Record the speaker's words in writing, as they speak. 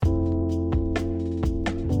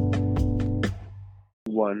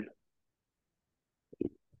one.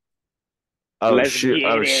 Oh Let's shoot.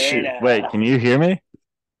 get Oh it. shoot. Wait, can you hear me?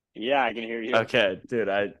 Yeah, I can hear you. Okay, dude,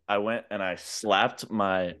 I went and I slapped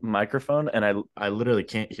my microphone and I literally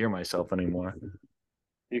can't hear myself anymore.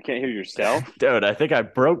 You can't hear yourself? Dude, I think I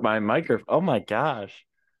broke my microphone. Oh my gosh.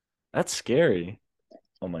 That's scary.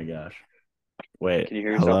 Oh my gosh. Wait, Can you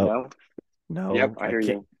hear yourself hello? now? Yep, No, I I hear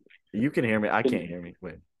can't. you. You can hear me. I Can can't hear me.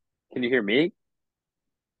 Wait. Can you hear me?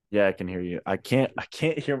 Yeah, I can hear you. I can't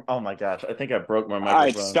hear. Oh my gosh. I think I broke my All right,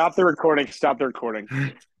 microphone. stop the recording. Stop the recording.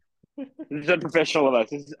 This is unprofessional of us.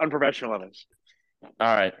 This is unprofessional of us.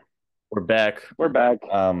 All right. We're back. We're back.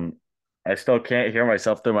 Um, I still can't hear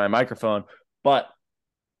myself through my microphone, but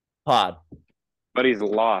pod. But he's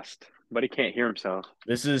lost. But he can't hear himself.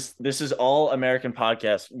 This is all American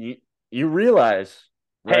podcast. You realize,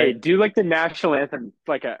 Hey, right? do like the national anthem,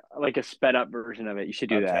 like a sped up version of it. You should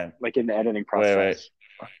do that, Okay. like in the editing Wait. process.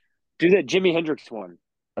 Do that Jimi Hendrix one.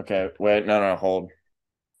 Okay. Wait. No. Hold.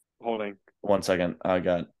 Holding. 1 second. I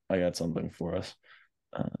got something for us.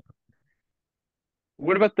 Uh,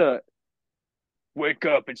 What about the "Wake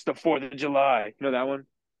Up"? It's the 4th of July. You know that one?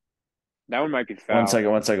 That one might be one foul. second.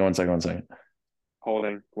 1 second. 1 second. 1 second.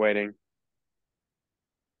 Holding, waiting.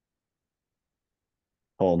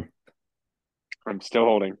 Hold. I'm still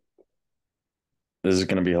holding. This is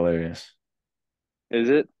gonna be hilarious. Is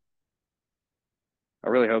it? I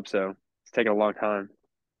really hope so. It's taking a long time.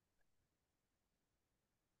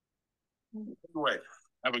 Anyway,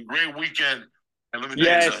 have a great weekend. And let me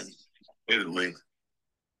tell you something. Yes, Italy.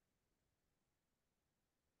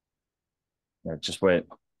 Yeah, just wait.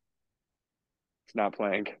 it's not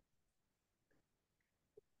playing.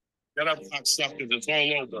 Get up, suckers. It's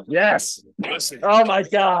all over. Yes. Listen. Oh my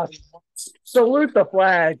gosh. Salute the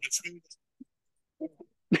flag.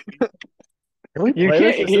 Can we You play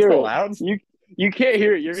this? can't Is this hear it. allowed? You can't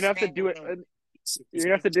hear it. You're gonna have to do it. You're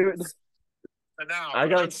gonna have to do it. And now, I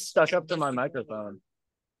got stuck up to my microphone.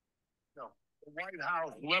 the White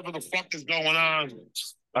House, whoever the fuck is going on.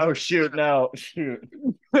 Oh shoot, no, shoot.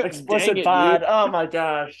 Dang Explicit it, dude. pod. Oh my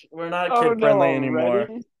gosh. We're not Oh kid no, friendly anymore.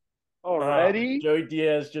 already? Already? Joey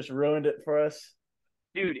Diaz just ruined it for us.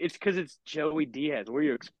 Dude, it's because it's Joey Diaz. What are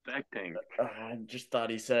you expecting? I just thought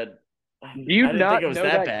he said Do you I didn't think it not was know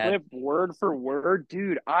that that bad. clip word for word?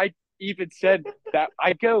 Dude, I even said that.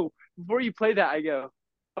 I go, before you play that, I go,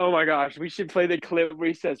 oh my gosh, we should play the clip where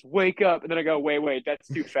he says, wake up. And then I go, wait, that's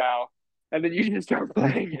too foul. And then you just start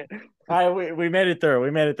playing it. We made it through.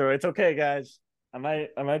 We made it through. It's okay, guys. I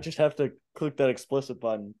might just have to click that explicit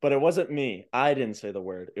button. But it wasn't me. I didn't say the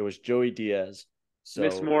word. It was Joey Diaz.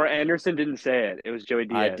 Miss So Moore Anderson didn't say it. It was Joey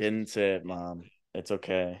I Diaz. didn't say it, Mom. It's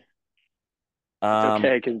okay. It's Um,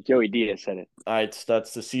 okay because Joey Diaz said it. all right,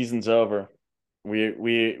 that's the season's over.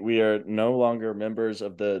 We are no longer members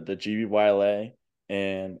of the GBYLA,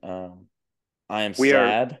 and I am We are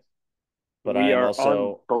sad, but I we am are on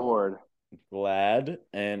also board. glad,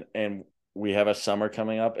 and we have a summer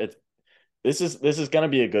coming up. This is gonna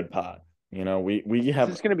be a good pod. You know, we This have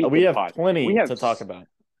is going to be a we good have pod. We plenty have to talk about.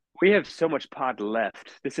 we have so much pod left.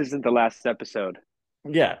 This isn't the last episode.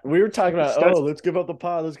 Yeah, we were talking about, oh, Studs, let's give up the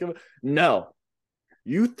pod. Let's give up. No,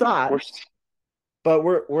 you thought, we're but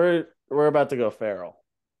we're about to go feral.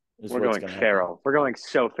 Is we're what's going gonna happen. feral. We're going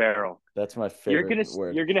so feral. That's my You're favorite gonna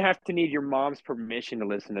word. you're gonna have to need your mom's permission to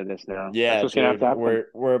listen to this now. That's Yeah, what's gonna have dude, to happen.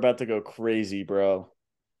 we're about to go crazy, bro.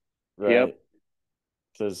 Yep, Right?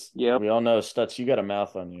 Because yep, we all know, Stutz, you got a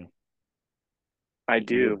mouth on you. I You're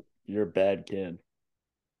do. you're a bad kid.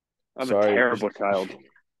 I'm a Sorry, terrible child.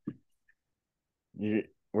 you.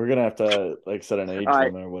 We're gonna have to like set an All age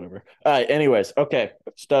right, limit or whatever. All right. Anyways, okay,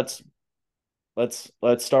 Stutz. Let's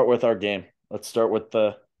start with our game. Let's start with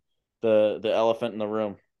the elephant in the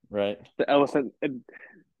room. Right. the elephant,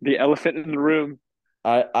 the elephant in the room.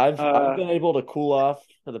 I've Uh, been able to cool off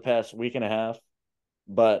for the past week and a half,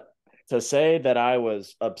 but to say that I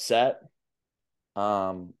was upset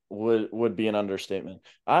would be an understatement.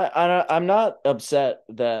 I'm not upset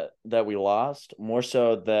that we lost, more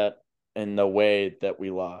so that in the way that we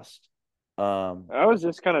lost. Um I was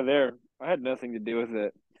just kind of there. I had nothing to do with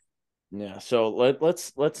it. yeah, so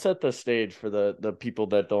let's set the stage for the people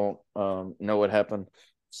that don't know what happened.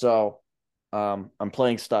 So I'm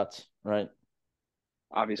playing Stutz, right?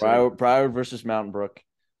 Obviously, Broward versus Mountain Brook,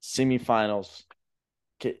 semifinals.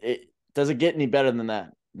 Does it get any better than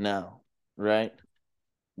that? No, right?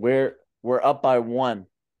 We're up by one.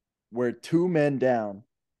 We're two men down,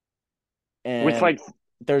 with and like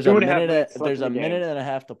 2.5 minutes left there's in the a game. minute and a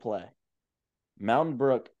half to play. Mountain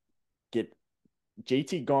Brook get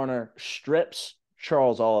JT Garner strips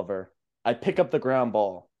Charles Oliver. I pick up the ground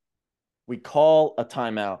ball. We call a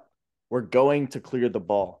timeout. we're going to clear the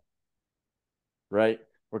ball, right?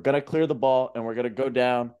 We're going to clear the ball and we're going to go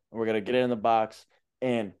down and we're going to get it in the box.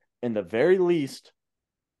 And in the very least,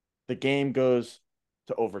 the game goes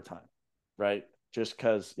to overtime, right? Just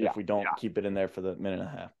because if we don't keep it in there for the minute and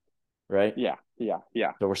a half, right? Yeah.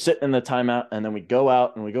 So we're sitting in the timeout and then we go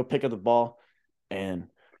out and we go pick up the ball and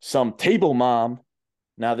some table mom.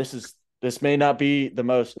 Now this may not be the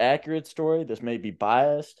most accurate story. This may be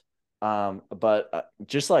biased. But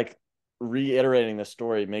just like reiterating the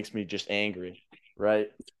story makes me just angry, right?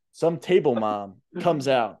 Some table mom comes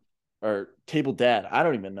out, or table dad, I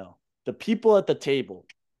don't even know. The people at the table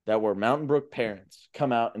that were Mountain Brook parents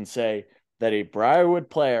come out and say that a Briarwood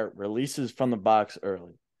player releases from the box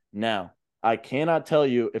early. Now, I cannot tell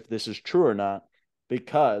you if this is true or not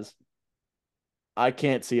because I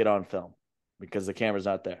can't see it on film because the camera's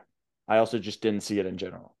not there. I also just didn't see it in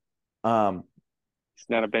general. He's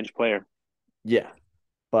not a bench player. Yeah.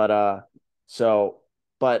 But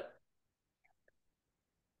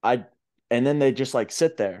and then they just like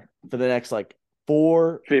sit there for the next like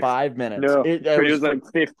 5 minutes. No, it was like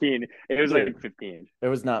 15. It was like 15. It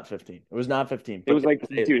was not 15. It was not 15. It was like,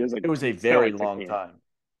 dude, it was a very long time.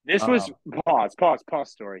 This was pause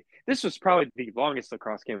story. This was probably the longest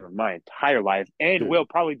lacrosse game of my entire life, and will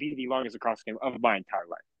probably be the longest lacrosse game of my entire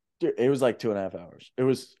life. Dude, it was like 2.5 hours. It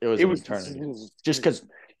was an eternity. Just because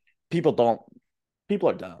people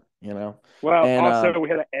are dumb, you know. Well, and also we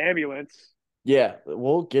had an ambulance. Yeah,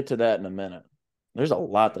 we'll get to that in a minute. There's a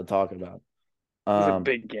lot to talk about. It was a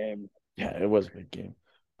big game. Yeah, it was a big game.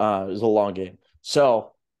 It was a long game.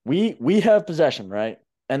 So we have possession, right?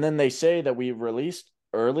 And then they say that we released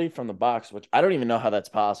early from the box, which I don't even know how that's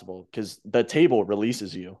possible because the table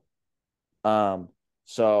releases you.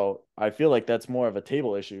 So I feel like that's more of a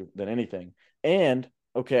table issue than anything. And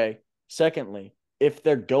okay, secondly, if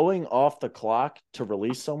they're going off the clock to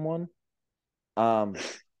release someone, the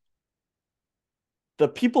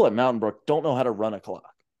people at Mountain Brook don't know how to run a clock.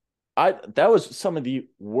 That was some of the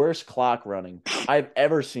worst clock running I've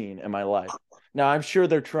ever seen in my life. Now I'm sure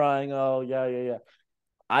they're trying. Oh yeah.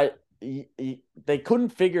 They couldn't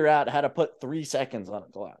figure out how to put 3 seconds on a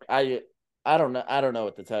clock. I don't know. I don't know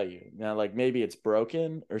what to tell you. Now, like maybe it's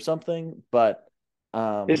broken or something, but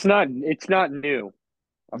it's not new.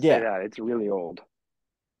 I'll say that. It's really old.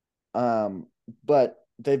 But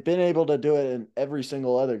they've been able to do it in every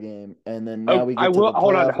single other game, and then now we get to the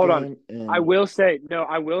playoff hold on. And... I will say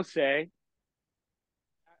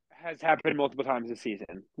has happened multiple times this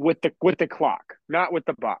season with the clock, not with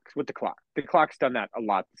the box, with the clock. The clock's done that a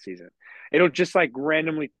lot this season. It'll just like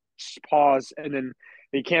randomly pause and then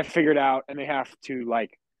they can't figure it out and they have to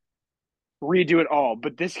like redo it all.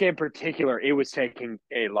 But this game in particular, it was taking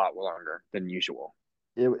a lot longer than usual.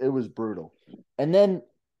 It was brutal. And then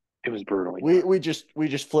it was brutal. Yeah. We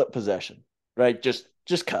just flip possession, right? Just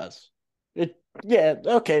cause it. Yeah.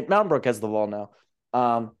 Okay. Mountain Brook has the ball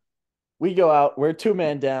now. We go out. We're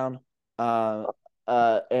 2-man down. And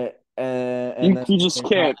you just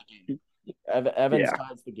can't. Evans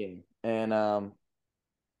ties the game and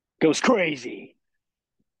goes crazy.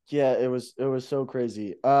 Yeah, it was so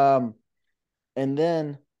crazy. And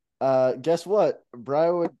then guess what?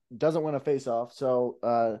 Briarwood doesn't win a face-off,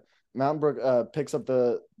 so Mountain Brook picks up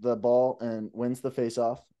the ball and wins the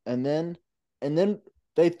face-off, and then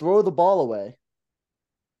they throw the ball away.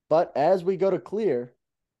 But as we go to clear,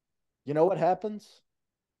 you know what happens?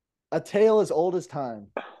 A tale as old as time.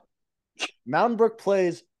 Mountain Brook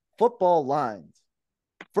plays football lines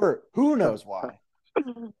for who knows why.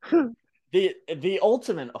 The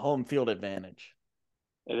ultimate home field advantage.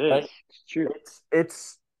 It is. Right? It's true.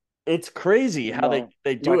 It's crazy how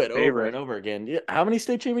they do it over and over again. How many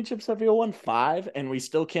state championships have you won? 5, and we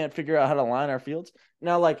still can't figure out how to line our fields.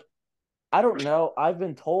 Now, like, I don't know. I've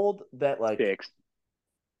been told that like 6.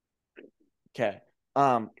 Okay.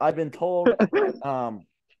 I've been told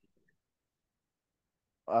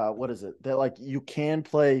what is it? That like you can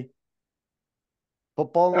play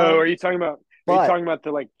football line. Oh, are you talking about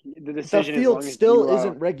the decision? The field still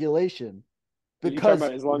isn't regulation because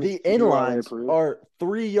the inlines are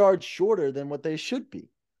 3 yards shorter than what they should be.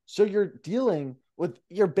 So you're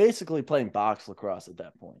basically playing box lacrosse at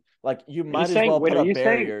that point. Like you might as well put up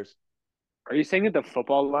barriers. Are you saying that the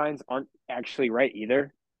football lines aren't actually right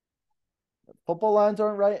either? Football lines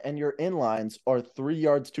aren't right, and your inlines are 3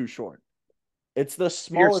 yards too short. It's the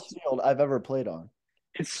smallest field I've ever played on.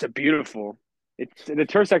 It's beautiful. The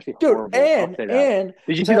turf's actually horrible. And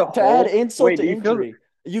did you see to add insult to injury?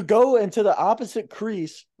 You go into the opposite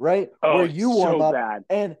crease, right, where you warm up,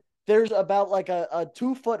 and there's about like a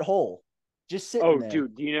 2-foot hole just sitting there.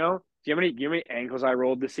 Dude, do you know how many ankles I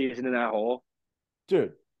rolled this season in that hole?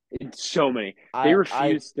 Dude, It's so many. They I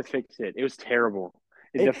refused to fix it. It was terrible.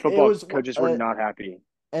 The it football was coaches were not happy.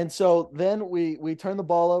 and so then we turn the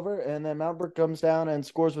ball over, and then Mount Brook comes down and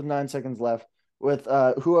scores with 9 seconds left with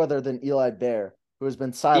who other than Eli Bear, who has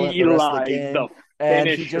been silent the rest of the Eli, game, the and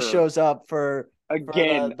he just finisher, shows up for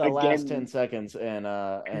again, the last 10 seconds and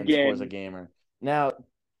scores a again. gamer. Now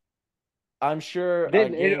I'm sure a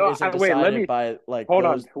Then game isn't wait. Let decided me by like hold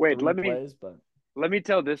on. those Wait. three plays, but Let me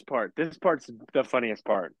tell this part. This part's the funniest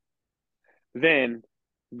part. Then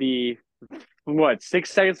the 6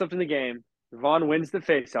 seconds left in the game. Vaughn wins the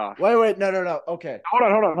faceoff. wait, no. Okay, Hold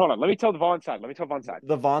on. Let me tell the Vaughn side.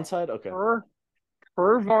 the Vaughn side. Okay,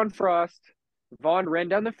 Per Vaughn Frost, Vaughn ran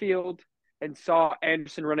down the field and saw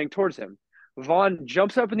Anderson running towards him. Vaughn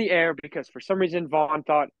jumps up in the air because for some reason Vaughn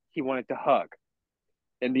thought he wanted to hug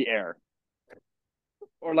in the air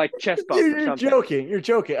or like chest bump or you're something. joking. You're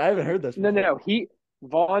joking. I haven't heard this before. No.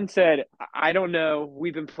 Vaughn said, "I don't know.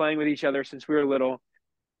 We've been playing with each other since we were little.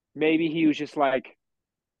 Maybe he was just like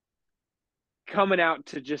coming out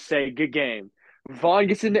to just say good game." Vaughn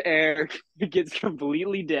gets in the air, gets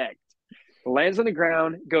completely decked, lands on the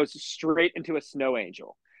ground, goes straight into a snow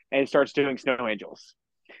angel, and starts doing snow angels.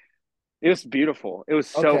 It was beautiful. It was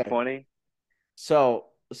so Okay, funny.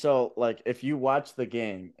 so like if you watch the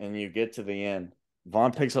game and you get to the end,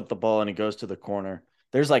 Vaughn picks up the ball and he goes to the corner.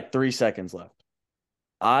 There's like 3 seconds left.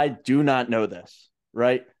 I do not know this,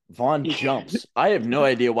 right? Vaughn jumps. I have no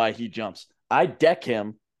idea why he jumps. I deck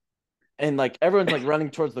him, and like everyone's like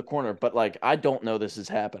running towards the corner, but like I don't know this is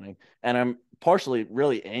happening. And I'm partially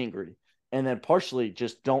really angry, and then partially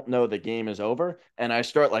just don't know the game is over. And I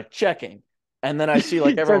start like checking, and then I see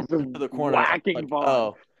like He everyone starts to the corner. I'm whacking like, Vaughn.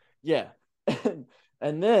 oh, yeah.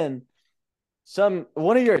 And then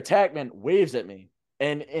one of your attackmen waves at me,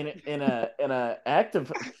 and in a act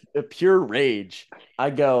of pure rage, I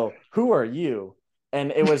go, "Who are you?"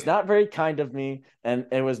 And it was not very kind of me, and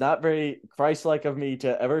it was not very Christ-like of me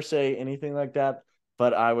to ever say anything like that.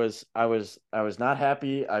 But I was not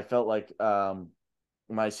happy. I felt like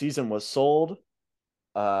my season was sold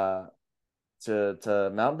uh,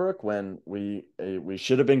 to Mountain Brook when we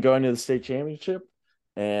should have been going to the state championship,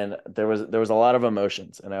 and there was a lot of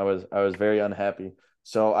emotions, and I was very unhappy.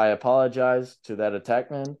 So I apologize to that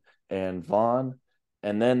attackman and Vaughn,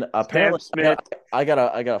 and then Sam apparently Smith. I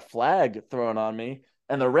got a flag thrown on me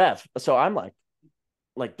and the ref. So I'm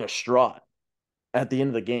like distraught at the end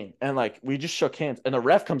of the game, and like we just shook hands, and the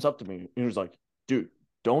ref comes up to me and he was like, "Dude,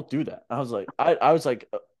 don't do that." I was like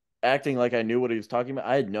acting like I knew what he was talking about.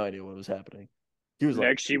 I had no idea what was happening. He was like,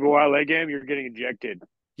 Next Shiba game, you're getting ejected.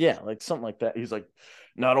 yeah, like something like that. He's like,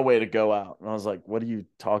 not a way to go out. And I was like, what are you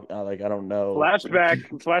talking? Like, I don't know.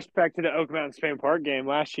 Flashback to the Oak Mountain Spain Park game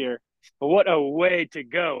last year. But what a way to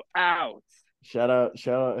go out. Shout out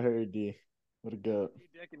Harry D. What a goat.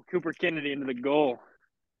 Decking Cooper Kennedy into the goal.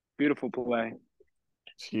 Beautiful play.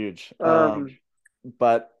 It's huge. Um,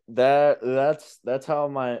 But that's how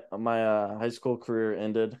my high school career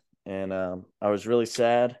ended, and I was really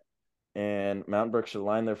sad. And Mountain Brook should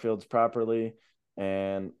line their fields properly,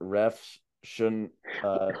 and refs shouldn't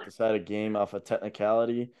decide a game off a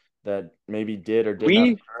technicality that maybe did or did not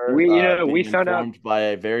we occur, we being found out informed by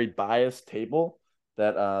a very biased table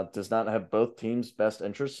that does not have both teams' best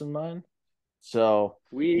interests in mind. So,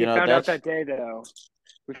 we found out that's that day though.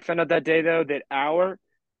 We found out that day though that our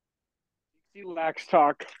Lax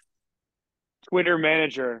Talk Twitter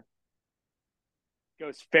manager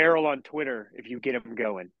goes feral on Twitter if you get him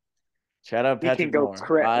going. shout out He can Patrick go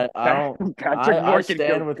Moore. I don't Patrick I Moore can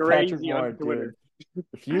stand go with Patrick crazy Moore, on dude. Twitter.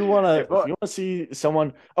 If you wanna see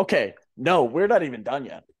someone, okay, no, we're not even done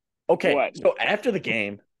yet. Okay, What? so after the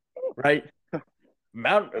game, right?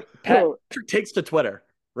 Patrick takes to Twitter,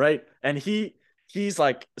 right? And he's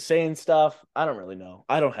like saying stuff. I don't really know.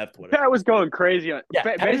 I don't have Twitter. Pat was going crazy on. Yeah,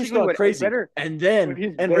 Patrick's Basically, going what crazy. better? And then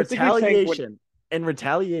He's in basically saying what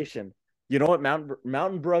retaliation, you know what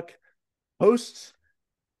Mountain Brook posts?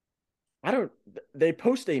 I don't. They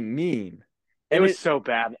post a meme, it and was so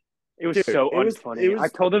bad. It was dude, so it unfunny. I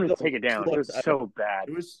was told him to the take it worst down. It look was I've ever. so bad.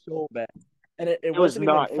 It was so bad, and it It was wasn't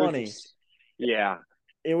even not. It was funny. just yeah.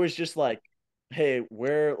 It was just like, hey,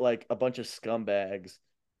 we're like a bunch of scumbags,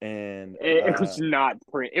 and It was not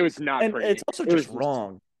pretty. It was not and pretty. it's also It was just just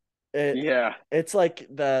wrong. yeah. It's like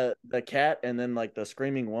the cat and then like the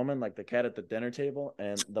screaming woman, like the cat at the dinner table,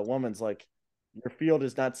 and the woman's like, your field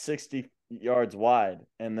is not 60 yards wide,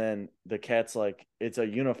 and then the cat's like, it's a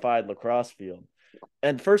unified lacrosse field.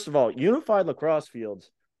 And first of all, unified lacrosse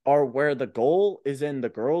fields are where the goal is in the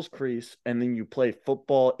girls' crease, and then you play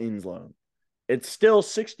football in zone. It's still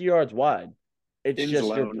 60 yards wide. It's In just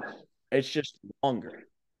zone. it's just longer.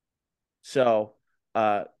 So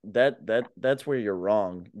That's where you're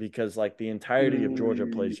wrong, because like the entirety of Georgia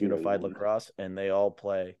plays unified Mm. lacrosse, and they all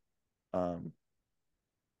play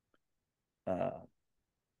uh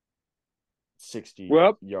 60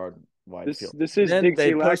 Well, yard wide this field. this And is then they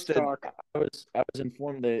Dixie Lax posted, talk. I was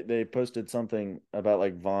informed they posted something about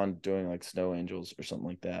like Vaughn doing like snow angels or something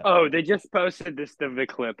like that. Oh, they just posted the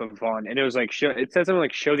clip of Vaughn, and it was like it said something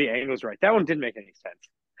like show the angles right. That one didn't make any sense.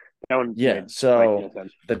 That one Yeah, made like no so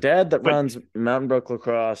sense. the dad that But runs Mountain Brook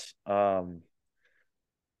Lacrosse, I'm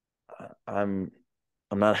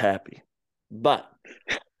not happy. But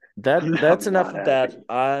that's I'm enough not of that. happy.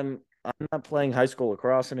 I'm not playing high school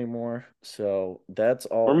lacrosse anymore, so that's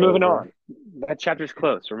We're all moving over. on. That chapter's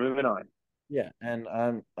closed. We're moving on. Yeah, and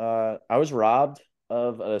I was robbed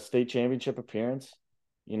of a state championship appearance,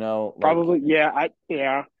 like, Probably, yeah,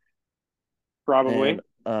 and probably.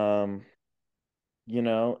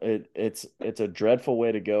 it's a dreadful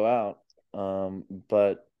way to go out.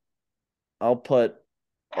 But I'll put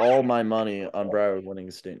all my money on Broward winning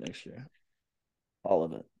the state next year. All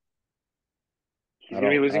of it. He's gonna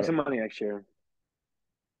be I losing don't some money next year.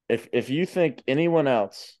 if you think anyone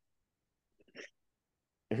else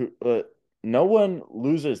who no one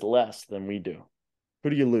loses less than we do. Who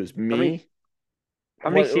do you lose? How many Me? how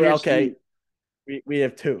many seniors do Okay, you we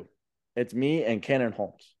have two. It's me and Cannon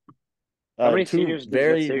Holmes. how many Two seniors does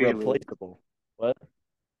very Vestavia lose? replaceable. What?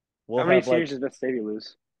 We'll How many have seniors like does Vestavia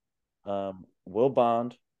lose? Will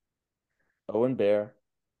Bond, Owen Bear,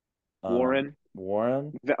 Warren.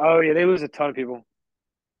 Warren. Oh yeah, they lose a ton of people.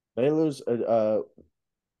 They lose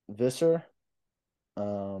Visser.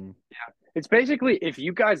 Um, It's basically if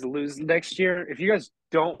you guys lose next year, if you guys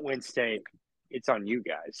don't win state, it's on you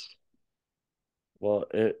guys. well,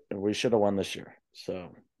 we should have won this year,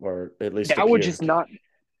 so, or at least That would just appeared. not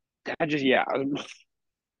that just yeah.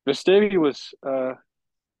 Vestavia was a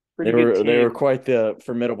They pretty good were they were team. quite the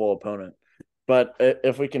formidable opponent. But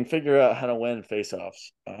if we can figure out how to win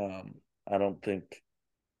faceoffs, I don't think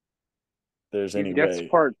there's any That's way.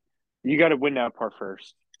 part you got to win that part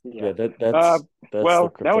first. Yeah, Yeah. Uh, that's the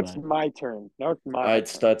well, now it's kryptonite. my turn. Now it's All my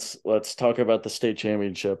right, let's talk about the state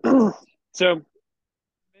championship. turn. So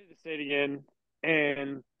made the state again,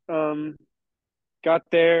 and got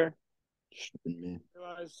there.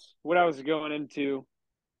 Realized what I was going into.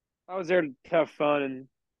 I was there to have fun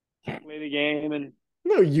and play the game, and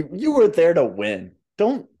No, you were there to win.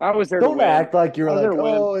 I was there to Don't win. act like you're I was there like, to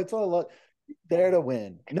win. oh, it's all luck. There to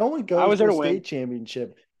win. No one I goes was to there a to win. state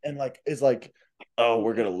championship and like is like, oh,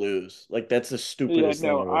 we're gonna lose. Like that's the Yeah, stupidest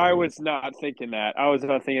thing no, I've ever I heard. was not thinking that. I was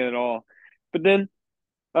not thinking at all. But then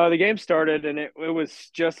the game started, and it was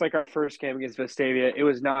just like our first game against Vestavia. It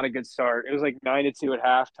was not a good start. It was like 9-2 at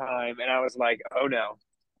halftime, and I was like, "Oh no!"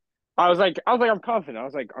 I'm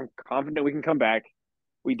confident. I'm confident we can come back.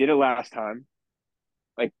 We did it last time.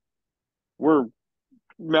 Like we're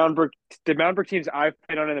Mountain Brook, the Mountain Brook teams I've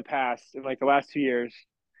played on in the past, in like the last 2 years,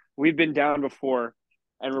 we've been down before,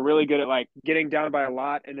 and we're really good at like getting down by a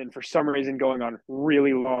lot, and then for some reason going on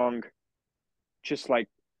really long, just like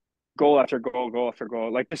goal after goal, goal after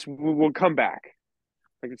goal. Like this, we'll come back.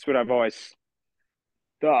 Like that's what I've always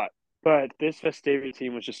thought. But this Vestavia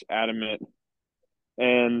team was just adamant,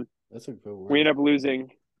 and That's a good we word. ended up losing.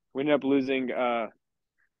 We ended up losing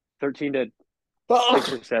 13-6 Oh!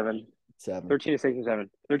 or 7. 7. 13-6 or 7.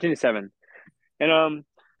 13-7. And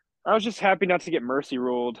I was just happy not to get mercy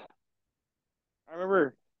ruled. I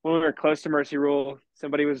remember when we were close to mercy rule,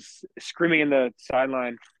 somebody was screaming in the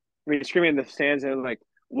sideline. I mean, screaming in the stands, and it was like,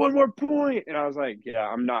 one more point. And I was like, yeah,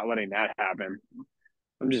 I'm not letting that happen.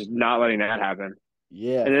 I'm just not letting that happen.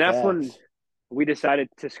 Yeah, And then that's when facts. we decided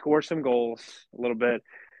to score some goals a little bit.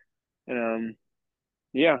 And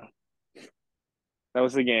yeah, that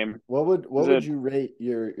was the game. What Was would it you rate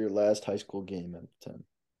your last high school game at 10?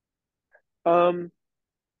 um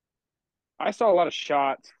I saw a lot of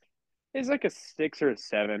shots. It's like a 6 or a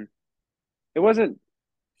 7. It wasn't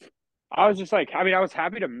I was just like, I mean, I was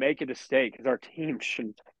happy to make it a state because our team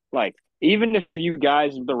should, like, even if you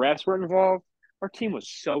guys, the refs were involved, our team was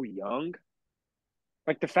so young.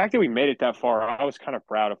 Like, the fact that we made it that far, I was kind of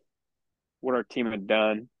proud of what our team had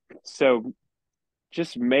done. So,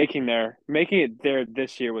 just making it there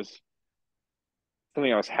this year was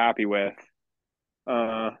something I was happy with.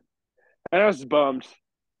 Uh, and I was bummed.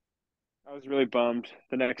 I was really bummed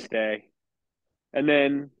the next day. And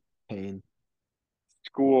then Pain.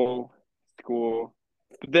 school, school.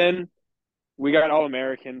 But then we got All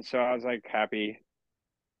American, so I was like happy.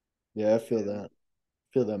 Yeah, I feel And that.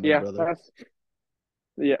 Feel that, my yeah, brother.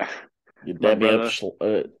 yeah, You my dab me up,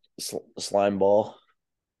 brother. slime ball.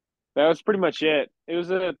 That was pretty much it. It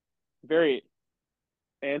was a very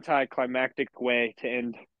anticlimactic way to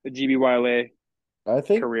end the GBYLA I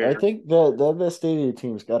think career. the Vestavia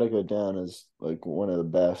team's got to go down as like one of the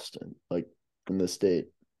best, like in the state.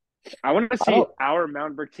 I want to I see don't. our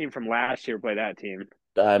Mountain Brook team from last year play that team.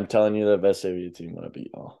 I'm telling you, the Vestavia team want to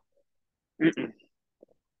beat y'all. Mm-mm.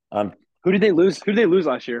 Um, Who did they lose? Who did they lose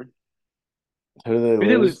last year? who do they Who did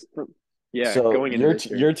they lose? lose? Yeah, So going into this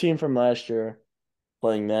year. your team from last year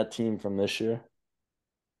playing that team from this year.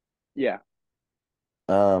 Yeah.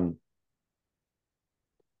 Um,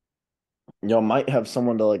 y'all might have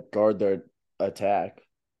someone to like guard their attack,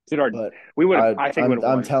 Dude, but we would have. I think we would have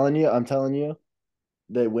won. I'm telling you,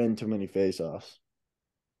 they win too many faceoffs.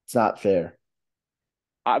 It's not fair.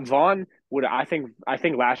 Vaughn would. I think. I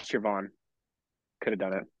think last year Vaughn could have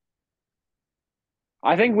done it.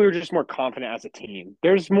 I think we were just more confident as a team.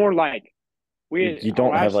 There's more like we You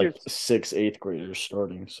don't have last year. like 6 8th graders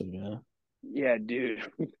starting, so yeah. Yeah, dude.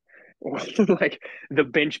 Like the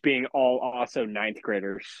bench being all also ninth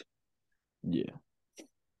graders. Yeah.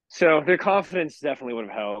 So their confidence definitely would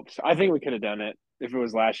have helped. I think we could have done it if it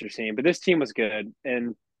was last year's team. But this team was good,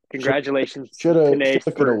 and congratulations to Nace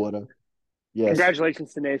Coulda, for woulda. Yes.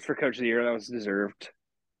 congratulations to Nace for Coach of the Year. That was deserved.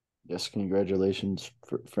 Yes, congratulations,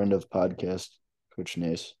 friend of podcast, Coach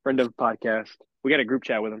Nace. Friend of podcast. We got a group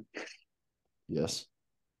chat with him. Yes.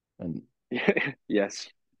 And Yes.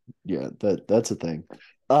 yeah, that's a thing.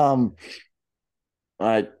 All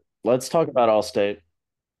right, let's talk about Allstate.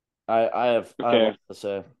 I have a Okay. lot to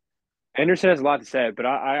say. Anderson has a lot to say, but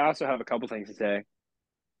I also have a couple things to say.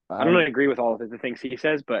 I don't I'm agree with all of the things he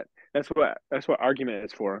says, but that's what argument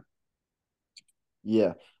is for.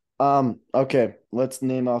 Yeah. Okay, let's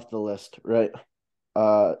name off the list, right?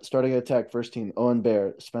 Starting attack, first team, Owen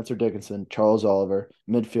Bear, Spencer Dickinson, Charles Oliver,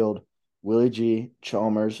 midfield, Willie G,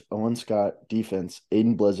 Chalmers, Owen Scott, defense,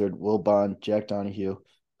 Aiden Blizzard, Will Bond, Jack Donahue,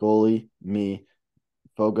 goalie, me,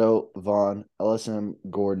 Fogo, Vaughn, LSM,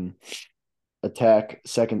 Gordon. Attack,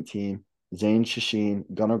 second team, Zane Shasheen,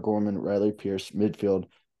 Gunnar Gorman, Riley Pierce, midfield,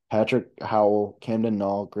 Patrick Howell, Camden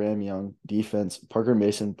Nall, Graham Young, defense, Parker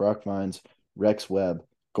Mason, Brock Vines, Rex Webb,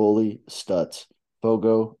 goalie, Stutz,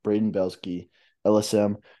 Fogo, Braden Belsky,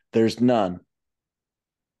 LSM. There's none.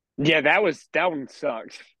 Yeah, that one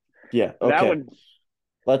sucks. Yeah, That okay. one.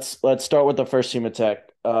 Let's start with the first team attack.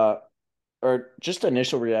 Or just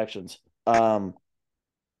initial reactions.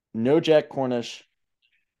 No Jack Cornish,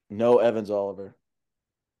 no Evans Oliver.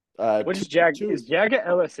 What is Two, Jag? two. Is Jag at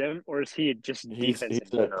LSM or is he just He's defense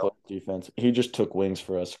in a close general? defense. He just took wings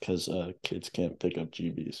for us because kids can't pick up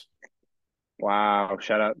GBs. Wow,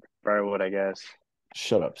 shout out Briarwood, I guess.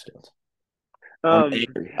 Shut up, Stones. I'm Um,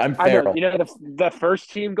 angry. I'm I know. feral. The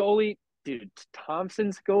first team goalie, dude,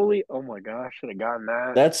 Thompson's goalie. Oh my gosh, should have gotten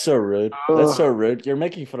that. That's so rude. That's so Oh, rude. You're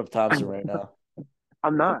making fun of Thompson right now.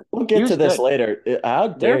 I'm not. We'll He get to was this good. later. How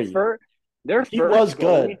Their dare you? first, their He was first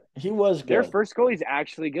good. goalie, He was their good. first goalie's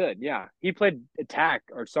actually good. Yeah, he played attack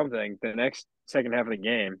or something the next second half of the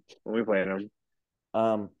game when we played him.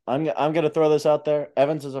 I'm gonna throw this out there.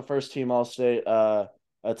 Evans is a first team All State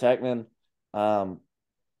attackman.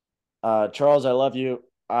 Charles, I love you.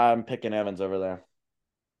 I'm picking Evans over there.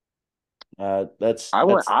 I That's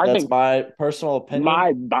think my personal opinion. my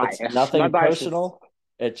It's bias, my nothing bias is personal.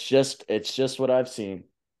 It's just what I've seen,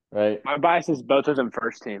 right? my bias is both of them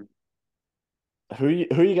first team. Who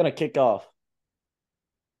are you gonna kick off?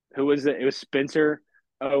 Who was it? It was Spencer,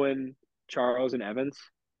 Owen, Charles, and Evans.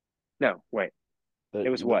 No, wait. It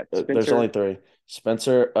was what? There's only Spencer. three: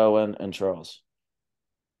 Spencer, Owen, and Charles.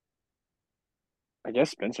 I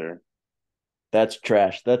guess Spencer. That's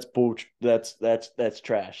trash. That's bull. That's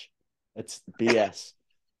trash. It's BS.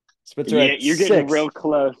 Spencer Yeah, had you're getting six. real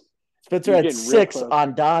close. Spencer You're had getting real six close.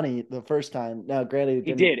 on Donnie the first time. Now, granted, he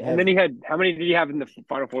He didn't did, and have then he had how many did he have in the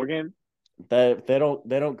Final Four game? they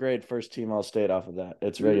don't grade first team All State off of that.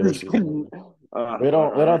 It's regular season only. uh, We uh,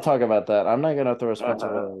 don't talk about that. I'm not gonna throw Spencer uh,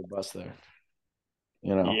 under the bus there.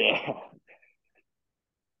 You know, yeah,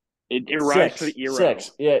 it rhymes for the Eero.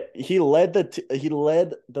 six. Yeah, he led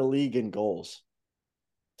the league in goals.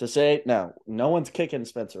 To say no one's kicking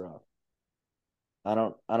Spencer off. I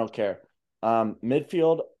don't care.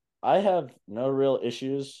 Midfield, I have no real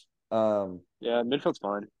issues. Yeah, midfield's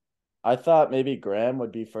fine. I thought maybe Graham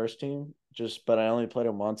would be first team, but I only played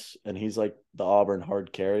him once, and he's like the Auburn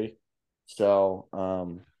hard carry. So,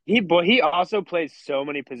 He also plays so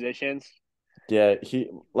many positions. yeah, he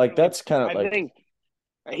like that's kind of I like think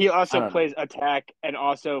he I also don't know. plays attack and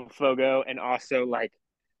also Fogo and also like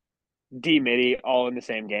D midi all in the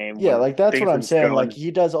same game Yeah, when like that's what I'm Dickinson's saying. Like going.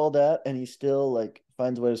 he does all that, and he still like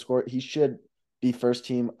finds a way to score. He should be first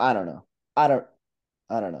team. I don't know. I don't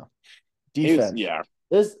know. He was Defense. yeah.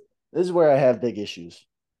 This is where I have big issues.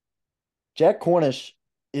 Jack Cornish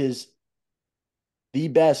is the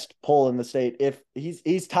best pull in the state. If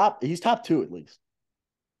he's top two at least.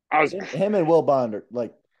 I was Him and Will Bond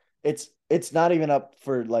like it's not even up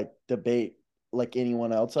for like debate like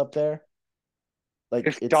anyone else up there. Like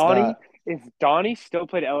if it's Donnie not. if Donnie still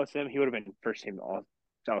played LSM, he would have been first team all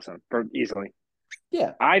LSM easily.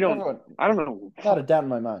 Yeah, I don't everyone, I don't know. not a doubt in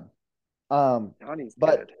my mind. Donnie's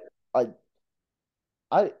But good. I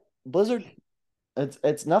I Blizzard,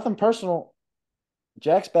 it's nothing personal.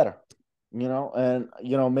 Jack's better, and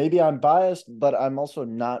maybe I'm biased, but I'm also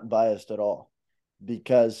not biased at all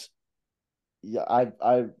because yeah,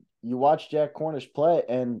 I you watch Jack Cornish play,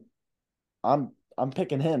 and I'm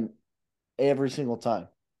picking him every single time.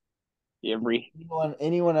 Every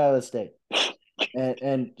Anyone out of the state.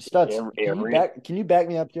 And Stutz, every can you back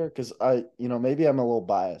me up here? Because maybe I'm a little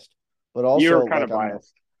biased, but you're also kind like of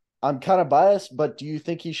biased. I'm kind of biased, but do you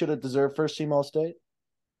think he should have deserved first team all state?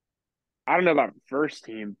 I don't know about first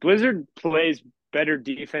team. Blizzard plays better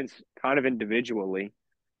defense kind of individually.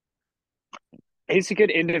 He's a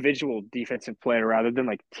good individual defensive player rather than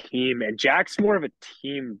like team. And Jack's more of a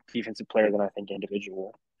team defensive player than I think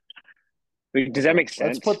individual. Like, does that make Let's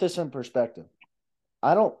sense? put this in perspective.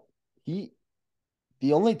 I don't he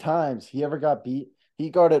the only times he ever got beat, he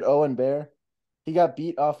guarded Owen Bear. He got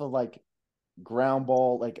beat off of like ground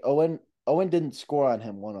ball. Like Owen didn't score on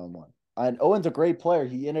him one on one. And Owen's a great player.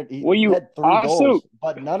 Well, He had 3 goals,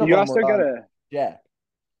 but none of you them were also on gotta Jack.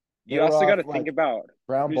 They you were also gotta off think like about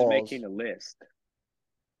ground who's balls. making a list.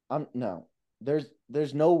 I'm no.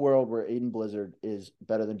 There's no world where Aiden Blizzard is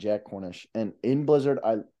better than Jack Cornish. And Aiden Blizzard,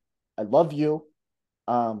 I love you.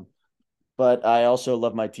 Um, but I also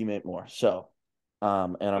love my teammate more. So,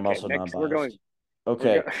 and I'm Okay, also next non-biased. we're going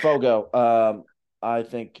Okay, Fogo. I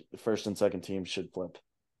think first and second team should flip.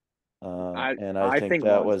 And I I think think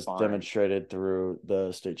that Vaughn's was fine. demonstrated through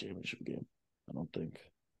the state championship game. I don't think.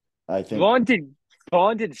 I think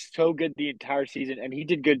Vaughn did so good the entire season, and he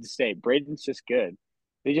did good to state. Braden's just good.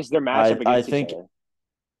 They just their matchup I against each think other.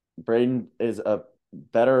 Braden is a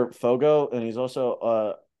better Fogo, and he's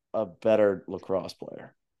also a better lacrosse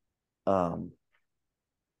player. Um,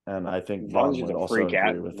 and I think Vaughn's Vaughn just would a also freak agree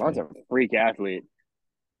athlete. with Vaughn's me. a freak athlete.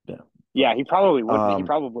 Yeah, Yeah, but he probably would be. He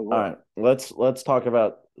probably all would. right, let's talk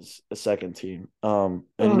about a second team. In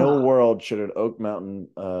no Ugh. world should an Oak Mountain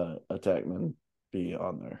attackman be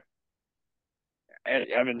on there.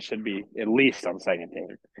 Evan should be at least on second team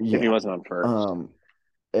if he Yeah. wasn't on first.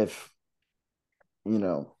 If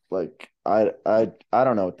like I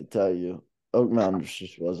don't know what to tell you. Oak Mountain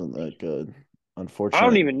just wasn't that good, I don't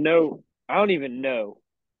unfortunately. even know. I don't even know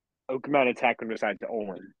Oakmont attack when besides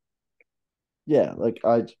Olin. Yeah, like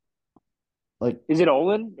Is it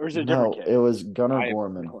Olin or is it a different no, kid? it was Gunnar I have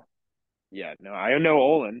Gorman. no. Yeah, no, I know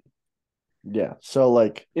Olin. Yeah, so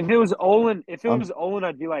like If it I'm, was Olin,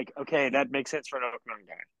 I'd be like, okay, that makes sense for an Oakmont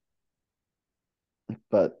guy.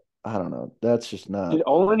 but I don't know. That's just not Did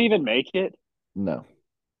Olin even make it? no.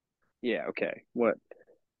 Yeah, okay. What?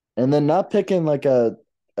 And then not picking like a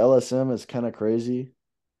LSM is kind of crazy.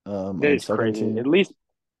 That On is second crazy. team.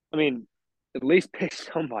 I mean, at least pick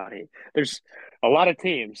somebody. There's a lot of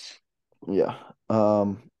teams. Yeah.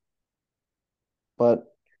 But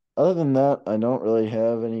other than that, I don't really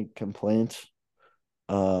have any complaints.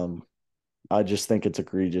 Um, I just think it's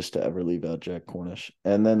egregious to ever leave out Jack Cornish.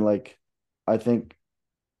 And then I think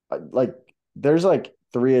like there's like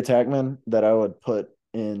 3 attackmen that I would put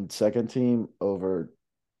in second team over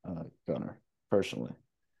Gunner personally.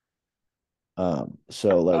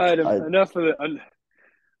 So like I Enough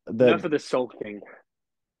that of the sulking.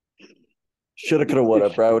 shoulda coulda woulda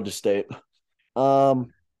Broward to state.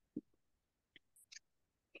 Um,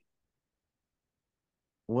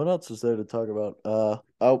 what else is there to talk about?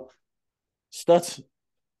 Stutz.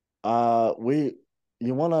 We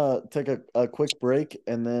you want to take a quick break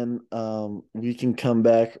and then we can come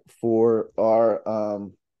back for our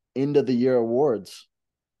end of the year awards.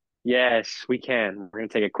 Yes, we can. We're gonna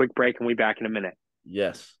take a quick break and we back in a minute.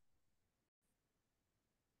 Yes.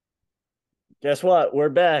 Guess what? We're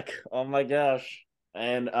back. Oh my gosh.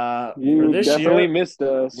 And for You this definitely year, missed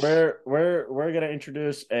us. we're gonna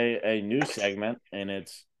introduce a new segment, and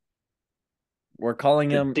we're calling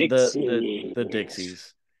The him the Dixies.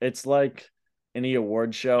 Dixies. It's like any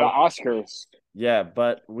award The show. Oscars. Yeah,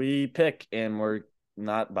 but we pick and we're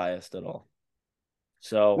not biased at all.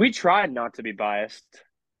 So We tried not to be biased.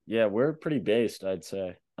 yeah, we're pretty based, I'd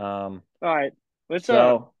say. All right.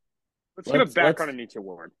 So Let's give a let's background on each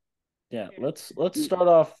award. yeah, let's start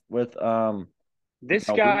off with This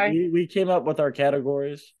guy, we came up with our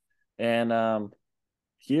categories, and I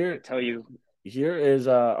here tell you, here is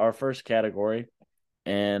our first category,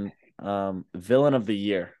 and Villain of the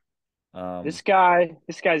year. This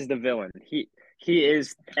guy's the villain. He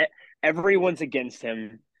is. Everyone's against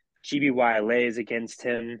him. GBYLA is against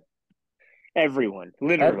him. Everyone,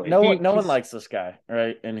 literally. No one likes this guy,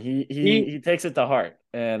 right? And he takes it to heart.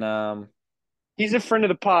 And he's a friend of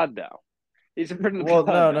the pod, though. He's a friend of the well,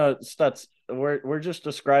 pod. no, Stutz. We're just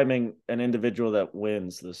describing an individual that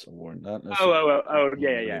wins this award, not necessarily.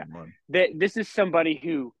 Yeah. This is somebody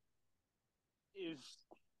who is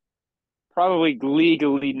probably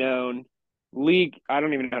legally known. I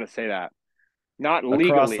don't even know how to say that. Not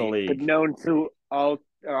Across legally, the league, but known to all.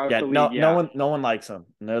 Yeah, the no, league, yeah. no one likes him.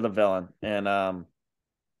 And they're the villain. And I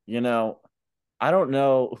don't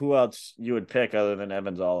know who else you would pick other than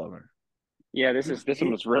Evans Oliver. Yeah, this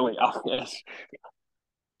one was really obvious.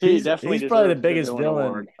 He's definitely probably the deserves biggest villain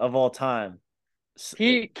award. of all time.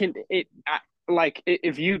 He can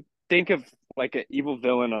if you think of like an evil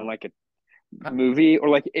villain on like a movie or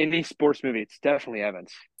like any sports movie, it's definitely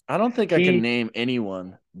Evans. I don't think I can name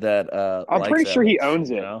anyone that I'm pretty sure Evans, he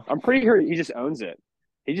owns it. I'm pretty sure he just owns it.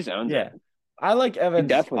 He just owns it. I like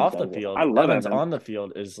Evans off the it. field. I love Evans on the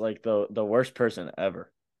field is like the worst person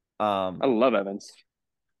ever. I love Evans.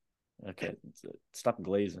 Okay, stop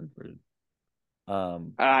glazing, dude. But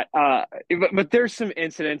there's some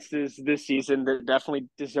incidences this season that definitely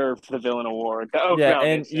deserve the villain award.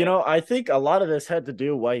 And I think a lot of this had to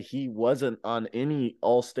do why he wasn't on any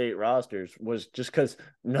all-state rosters was just because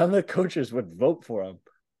none of the coaches would vote for him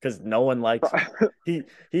because no one likes him.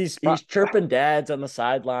 He's chirping dads on the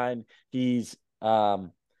sideline. He's my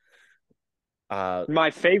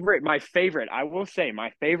favorite. I will say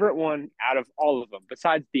my favorite one out of all of them,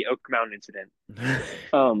 besides the Oak Mountain incident.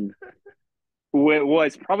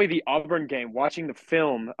 Was probably the Auburn game. Watching the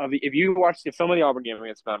film if you watch the film of the Auburn game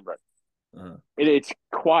against Mountain Brook, it's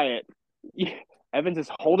quiet. Evans is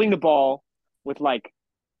holding the ball with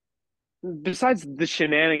besides the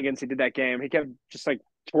shenanigans he did that game, he kept just like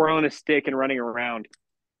twirling a stick and running around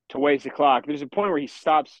to waste the clock. There's a point where he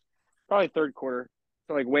stops, probably third quarter,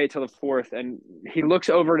 to like wait till the fourth, and he looks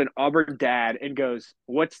over at an Auburn dad and goes,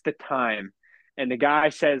 "What's the time?" And the guy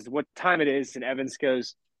says, "What time it is?" And Evans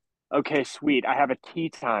goes, "Okay, sweet. I have a tea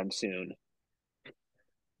time soon."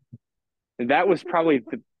 And that was probably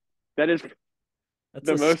that's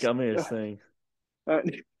the most scummiest thing.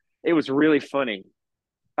 It was really funny.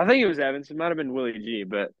 I think it was Evans. It might have been Willie G,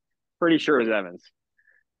 but pretty sure it was Evans.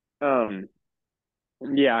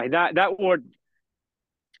 Yeah, that would.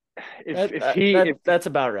 That's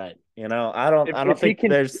about right. I don't think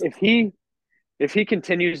there's if he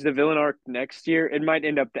continues the villain arc next year, it might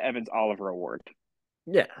end up the Evans Oliver Award.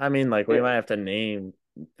 Yeah, I mean, we might have to name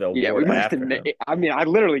the award after him. I mean, I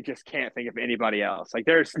literally just can't think of anybody else. Like,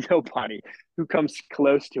 there's nobody who comes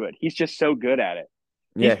close to it. He's just so good at it.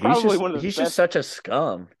 He's probably one of the best. Just such a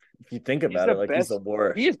scum. If you think about it, he's the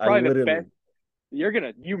worst. He is probably the best.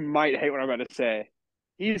 You might hate what I'm about to say.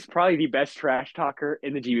 He's probably the best trash talker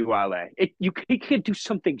in the GBYLA. He could do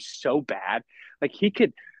something so bad. Like, he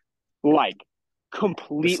could,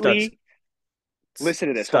 completely. Listen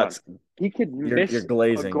to this. He could miss You're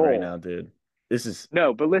glazing a goal right now, dude. This is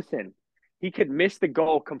no, but listen. He could miss the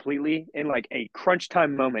goal completely in a crunch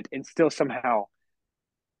time moment and still somehow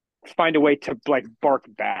find a way to bark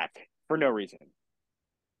back for no reason.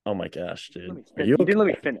 Oh my gosh, dude! You didn't let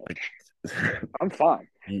me finish. I'm fine.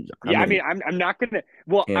 I'm not gonna.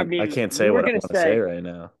 Well, I can't say what I want to say right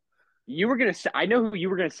now. You were gonna say. I know who you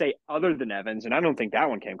were gonna say other than Evans, and I don't think that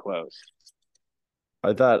one came close.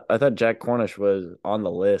 I thought Jack Cornish was on the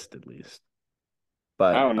list at least.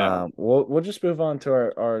 But I don't know. We'll just move on to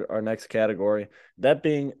our next category. That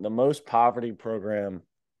being the most poverty program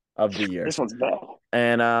of the year. This one's bad.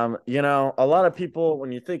 And a lot of people,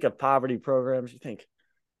 when you think of poverty programs, you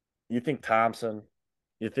think Thompson,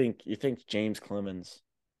 you think James Clemens,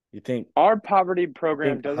 you think our poverty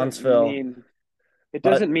program doesn't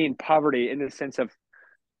mean poverty in the sense of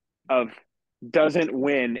doesn't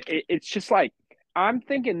win. It's just I'm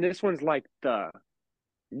thinking this one's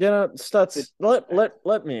Stutz.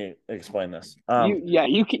 Let me explain this.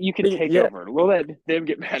 You can take over. We'll let them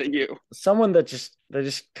get mad at you. Someone they just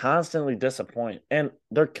constantly disappoint, and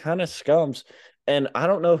they're kind of scums. And I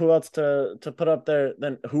don't know who else to put up there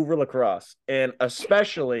than Hoover Lacrosse, and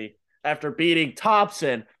especially after beating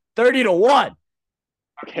Thompson 30-1.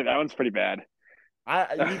 Okay, that one's pretty bad.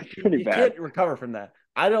 You can't recover from that.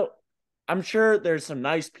 I'm sure there's some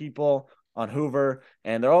nice people on Hoover,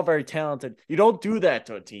 and they're all very talented. You don't do that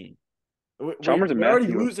to a team. We're already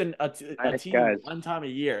losing a team one time a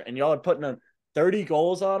year, and y'all are putting on 30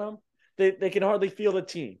 goals on them. They can hardly feel the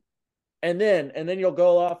team. and then you'll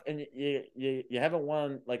go off and you haven't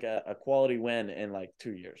won like a quality win in like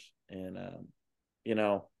 2 years. And you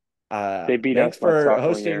know, They beat thanks us my for sophomore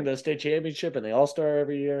hosting year. the state championship and the All-Star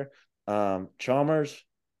every year. Chalmers,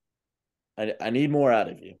 I need more out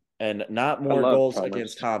of you, and not more love goals Chalmers.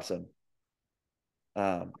 against Thompson.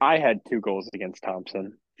 I had 2 goals against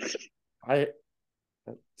Thompson.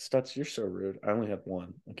 Stutz, you're so rude. I only had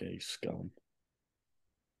 1. Okay, you scum.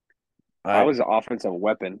 I was an offensive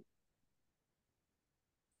weapon.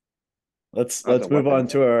 Let's I was a move weapon. on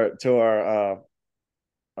to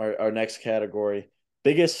our next category.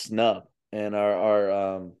 Biggest snub. And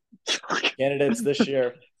our candidates this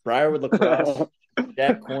year: Briarwood Lacrosse,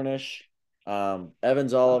 Jack Cornish,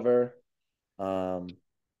 Evans Oliver, and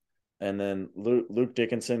then Luke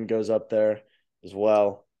Dickinson goes up there as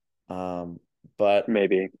well. But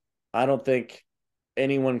Maybe. I don't think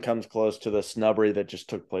anyone comes close to the snubbery that just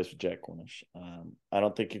took place with Jack Cornish. I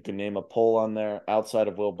don't think you can name a poll on there outside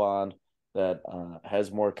of Will Bond that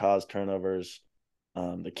has more caused turnovers.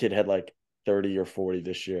 The kid had like 30 or 40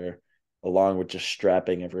 this year, along with just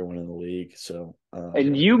strapping everyone in the league. So,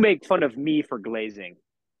 and you make fun of me for glazing.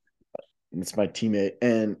 It's my teammate,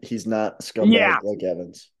 and he's not a scumbag like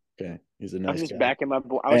Evans. Okay, he's a nice guy. I was just backing my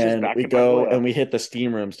boy. We go and we hit the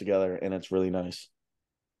steam rooms together, and it's really nice.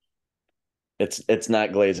 It's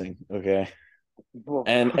not glazing, okay.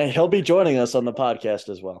 And he'll be joining us on the podcast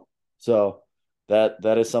as well. So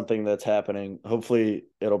that is something that's happening. Hopefully,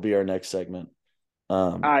 it'll be our next segment.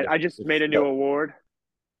 I just made a new award.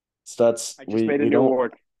 Stutz,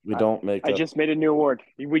 we don't make. I just made a new award.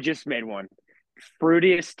 We just made one.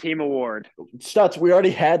 Fruitiest Team Award. Stutz, we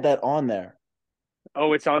already had that on there.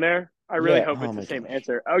 Oh, it's on there? I really hope it's the same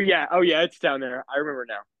answer. Oh yeah, it's down there. I remember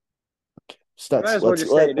now.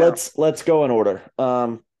 Stutz, let's go in order.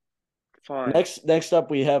 Fine. Next up,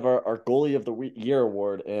 we have our goalie of the year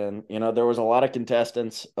award, and there was a lot of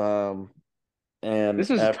contestants. And this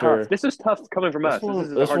is tough. This is tough coming from us.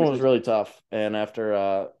 This one was really tough. And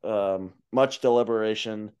after much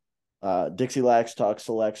deliberation, Dixie Lax Talk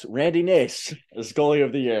selects Randy Nace as goalie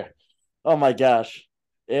of the year. Oh my gosh,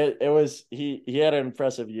 it was he had an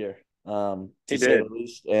impressive year. To say the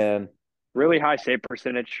least, and really high save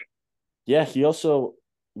percentage. Yeah, he also,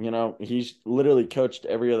 he's literally coached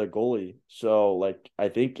every other goalie. So, like, I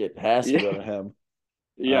think it has to go to him.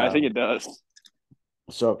 Yeah, I think it does.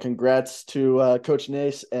 So, congrats to Coach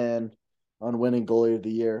Nace and on winning goalie of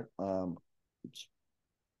the year.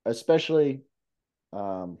 Especially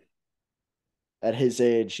at his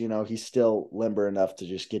age, he's still limber enough to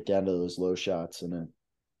just get down to those low shots, and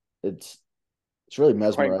it's really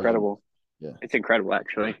mesmerizing. Quite incredible. Yeah, it's incredible,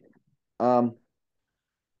 actually.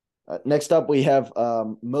 Next up, we have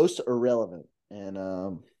most irrelevant,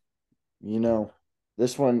 and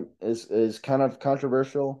this one is kind of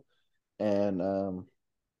controversial, and a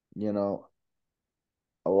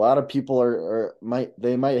lot of people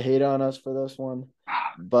might hate on us for this one,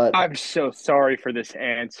 but I'm so sorry for this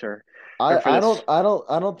answer. I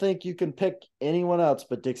don't think you can pick anyone else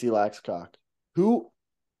but Dixie Laxcock. Who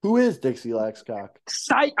is Dixie Laxcock?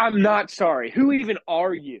 I'm not sorry. Who even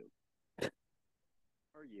are you?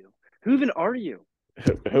 Who even are you?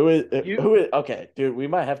 Who is okay, dude? We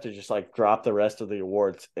might have to just like drop the rest of the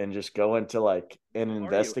awards and just go into like an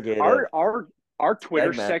investigative. Our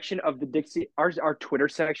Twitter section of the Dixie, our Twitter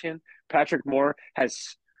section, Patrick Moore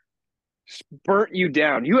has burnt you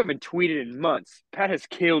down. You haven't tweeted in months. Pat has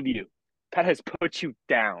killed you. Pat has put you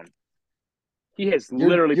down. He has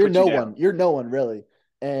literally put you down. You're no one, really.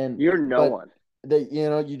 And you're no one. That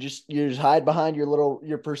you just hide behind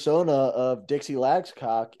your persona of Dixie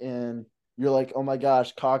Laxcock, and you're like, oh my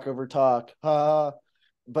gosh, cock over talk,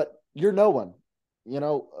 but you're no one.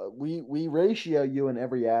 We ratio you in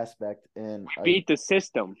every aspect, and we beat the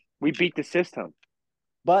system.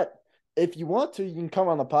 But if you want to, you can come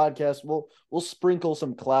on the podcast. We'll sprinkle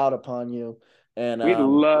some cloud upon you, and we'd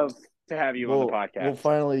love to have you on the podcast. We'll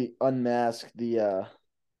finally unmask the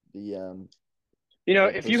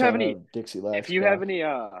if you have any, if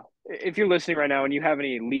you're listening right now and you have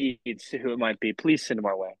any leads to who it might be, please send them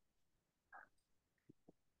our way.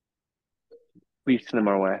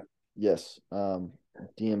 Yes.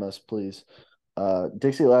 DM us, please.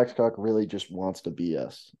 Dixie Laxcock really just wants to be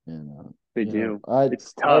us. And they do.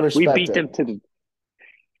 It's tough. We beat them to the.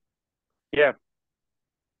 Yeah.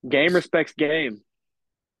 Game respects game.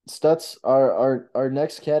 Stutz, our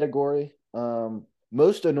next category,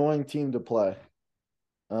 most annoying team to play.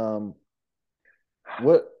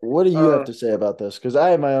 What do you have to say about this? Because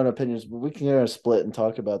I have my own opinions, but we can kind of split and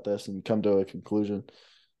talk about this and come to a conclusion.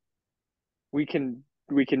 We can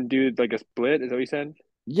do like a split. Is that what you said?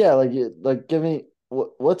 Yeah, like give me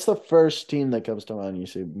What's the first team that comes to mind? You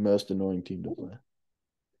say most annoying team to play.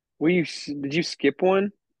 Did you skip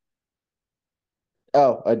one?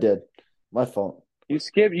 Oh, I did. My fault. You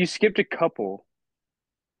skipped a couple.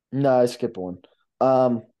 No, I skipped one.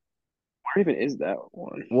 Um, Where even is that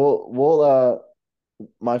one? we'll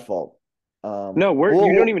my fault. No, where We'll,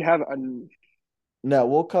 you don't we'll even have a no,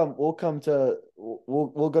 we'll come to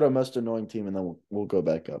we'll go to most annoying team and then we'll go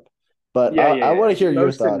back up. But yeah, yeah, I yeah. want to hear your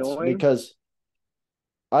Most thoughts annoying. because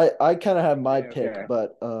I kind of have my Okay, pick, okay.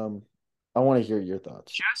 but I want to hear your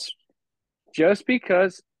thoughts. Just just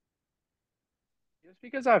because just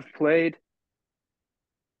because I played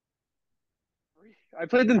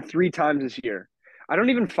them 3 times this year. I don't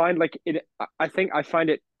even find like it. I think I find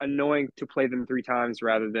it annoying to play them 3 times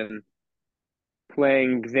rather than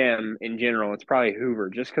playing them in general. It's probably Hoover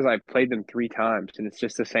just because I played them 3 times and it's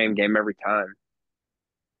just the same game every time.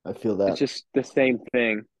 I feel It's that. just the same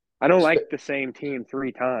thing. I don't like Sp- the same team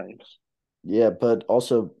 3 times. Yeah, but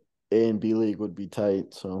also A and B league would be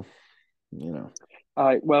tight, so you know.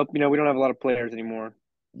 Well, we don't have a lot of players anymore.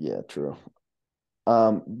 Yeah, true.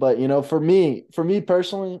 But for me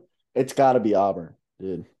personally, it's got to be Auburn,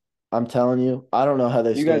 dude. I'm telling you, I don't know how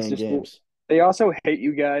they You stay guys in just games. they also hate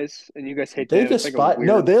you guys and you guys hate They them. It's like a despise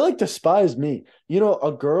no, weird. they like despise me.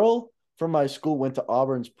 A girl from my school went to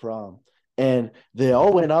Auburn's prom and they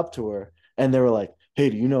all went up to her and they were like, "Hey,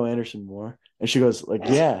 do you know Anderson Moore?" And she goes like,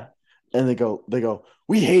 "Yeah." And they go,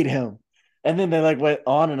 "We hate him." And then they like went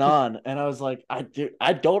on and I was like,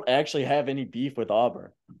 I don't actually have any beef with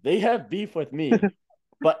Auburn. They have beef with me.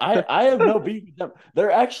 But I have no beef with them.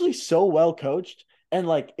 They're actually so well coached, and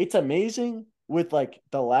like it's amazing with like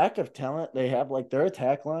the lack of talent they have. Like their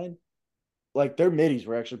attack line, like their middies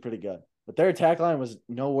were actually pretty good, but their attack line was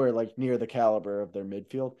nowhere like near the caliber of their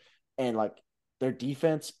midfield, and like their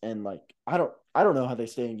defense and like I don't know how they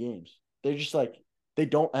stay in games. They're just like they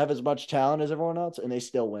don't have as much talent as everyone else, and they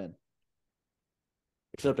still win,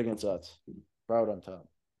 except against us. Proud on top.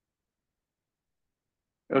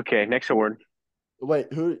 Okay, next award.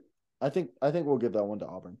 Wait, who? I think we'll give that one to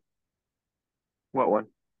Auburn. What one?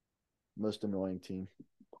 Most annoying team.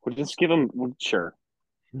 We'll just give them sure.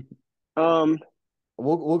 Um,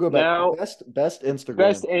 We'll go back. now Best best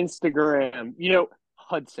Instagram. Instagram.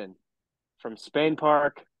 Hudson from Spain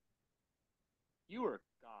Park. You are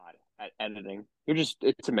God at editing.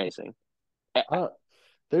 It's amazing.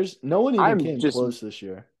 There's no one even I'm came just close this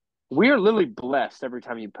year, we are literally blessed every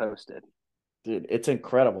time you post it. dude. It's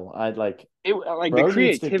incredible. I'd like, Like the bro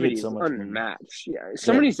needs to creativity get is so much more. unmatched. Yeah, Yeah,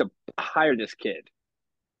 someone needs to hire this kid.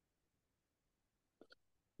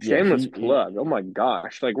 yeah. Shameless He plug. Oh my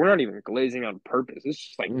gosh! Like we're not even glazing on purpose. It's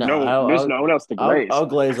just like no. no, there's no one else to glaze. I'll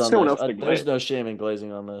glaze There's on no one this. else to There's glaze. no shame in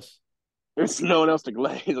glazing on this. There's no one else to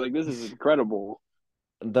glaze. Like this is incredible.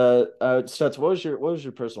 The Stutz, what was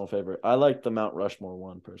your personal favorite? I like the Mount Rushmore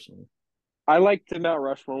one personally. I like the Mount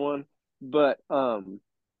Rushmore one, but I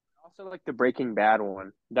also like the Breaking Bad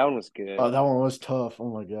one. That one was good. Oh, that one was tough.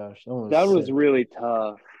 Oh my gosh, that one was That one was sick. really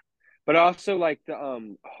tough. But I also like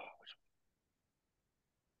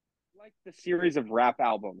like the series of rap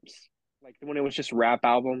albums. Like when it was just rap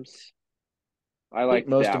albums. I I think liked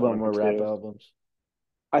most of that them one were rap too. albums.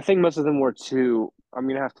 I think most of them were too. I'm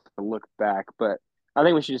gonna have to look back, but I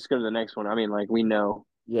think we should just go to the next one. I mean, like we know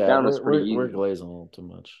Yeah, that one was we're pretty we're we're easy. glazing a little too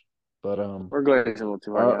much, but We're glazing a little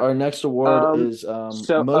too hard, our yeah. our next award Um, is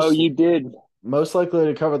oh, most you did. most likely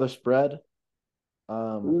to cover the spread.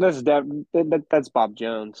 Um, That's Bob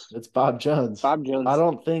Jones. it's Bob Jones. Bob I Jones.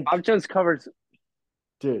 don't think, Bob Jones covers.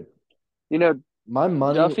 dude, You know, my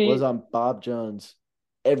money was Duffy. on Bob Jones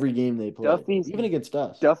every game they played, Duffy's even against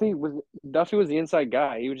us. Duffy was Duffy was the inside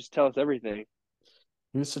guy. He would just tell us everything.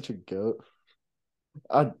 He was such a goat.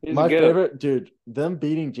 He's a My goat. favorite, dude, them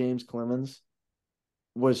beating James Clemens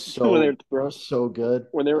was when they were so bro, so good.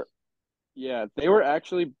 when they were yeah, they were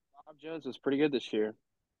actually Bob Jones was pretty good this year.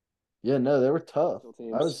 Yeah, no, they were tough. Special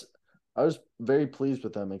I teams. was I was very pleased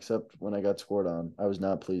with them, except when I got scored on. I was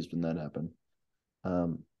not pleased when that happened.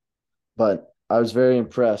 Um, but I was very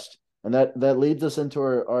impressed. And that leads us into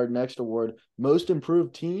our next award, most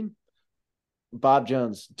improved team. Bob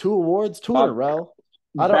Jones, 2 awards, two in a Bob row.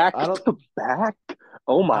 I don't back I don't to back.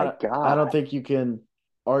 Oh I my don't I god. don't think you can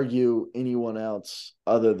argue anyone else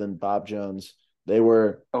other than Bob Jones. They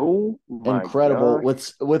were Oh my incredible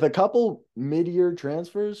gosh. with a couple mid-year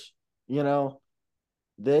transfers. You know,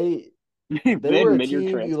 they they They had were a mid-year team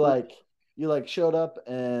transfer. you like showed up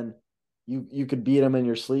and you could beat them in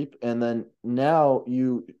your sleep, and then now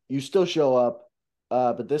you still show up,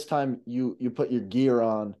 but this time you put your gear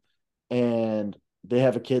on, and they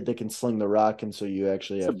have a kid that can sling the rock, and so you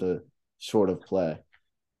actually It's a have to sort of play.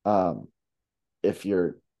 Um, if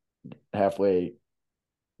you're halfway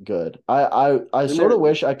good. I And sort of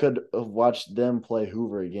wish I could have watched them play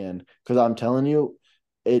Hoover again because I'm telling you,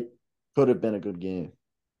 it could have been a good game.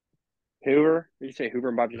 Hoover? Did you say Hoover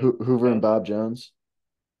and Bob Jones? Hoover and Bob Jones.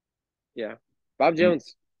 Yeah, Bob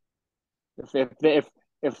Jones. If their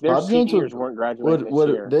Bob Jones seniors weren't graduating this would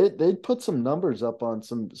year, they'd put some numbers up on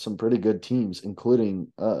some pretty good teams,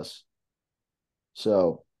 including us.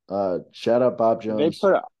 So shout out Bob they Jones.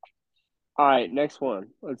 put. All right, next one.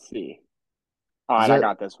 Let's see. All Is right, I that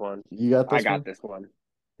got this one. you got I this got one? this one.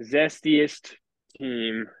 Zestiest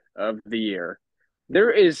team of the year.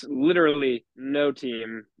 There is literally no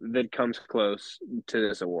team that comes close to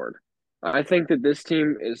this award. I think that this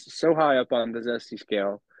team is so high up on the Zesty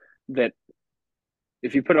scale that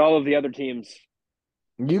if you put all of the other teams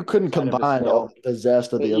You on the couldn't side of the combine all scale, the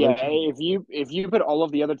zest of the other yeah, team. if you put all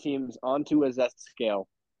of the other teams onto a Zest scale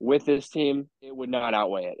with this team, it would not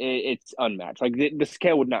outweigh it. It's unmatched. Like the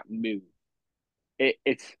scale would not move.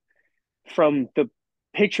 It's from the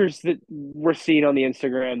pictures that we're seeing on the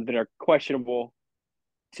Instagram that are questionable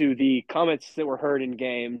to the comments that were heard in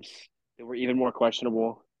games that were even more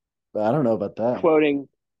questionable. But I don't know about that. Quoting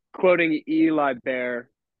Eli Bear,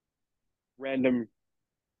 random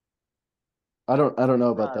I don't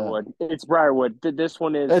know about that. Briarwood. It's Briarwood. This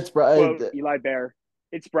one is It's quote Brian. Eli Bear.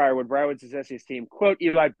 It's Briarwood. Briarwood's his SE's team. Quote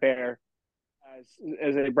Eli Bear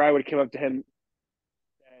as a Briarwood came up to him and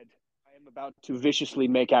said, "I am about to viciously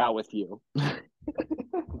make out with you."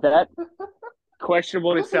 That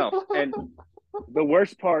questionable in itself. And the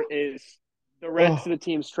worst part is the rest of the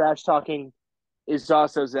team's trash talking is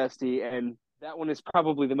also zesty, and that one is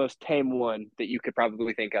probably the most tame one that you could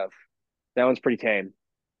probably think of. That one's pretty tame.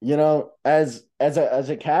 You know, as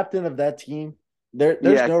a captain of that team, there's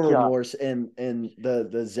Yeah, no God. remorse in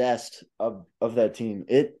the zest of that team.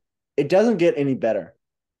 It doesn't get any better.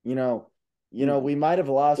 We might have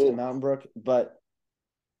lost to Mountain Brook, but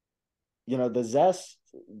the zest,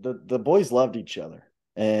 the boys loved each other,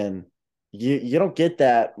 and you don't get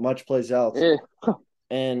that much place else.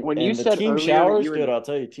 And When you and the said team earlier that showers, you were dude, I'll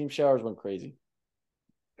tell you, team showers went crazy.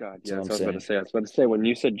 God, That's yeah, what I'm that's what I was about to saying. say. I was about to say when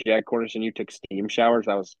you said Jack Cornish and you took steam showers,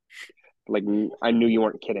 I was like, I knew you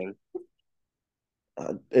weren't kidding.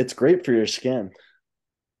 It's great for your skin.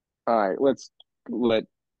 All right, let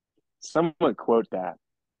someone quote that.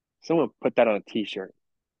 Someone put that on a T-shirt.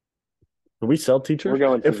 Do we sell We're t-shirts?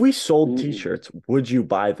 going If to. we sold t-shirts, would you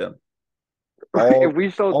buy them? If All we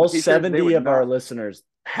sold all T-shirts, they 70 would of our not. listeners,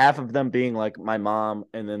 half of them being like my mom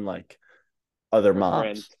and then like other Our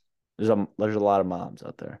friends, moms. There's a lot of moms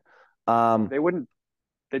out there. Um they wouldn't.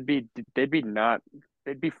 They'd be. They'd be not.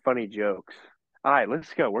 They'd be funny jokes. All right,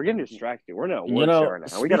 let's go. We're getting distracted. We're in an award show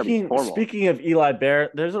right now. We got to be formal. Speaking of Eli Bear,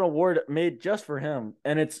 there's an award made just for him,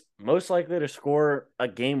 and it's most likely to score a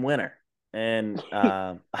game winner. And Against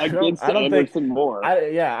I don't think Anderson Moore.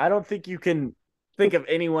 I don't think you can think of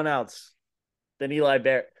anyone else than Eli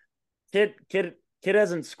Bear. Kid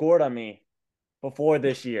hasn't scored on me before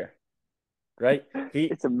this year, right?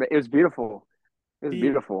 It was beautiful. It was He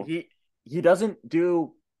beautiful. he he doesn't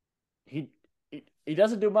do he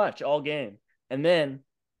doesn't do much all game, and then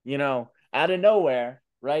out of nowhere,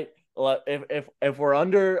 right? If we're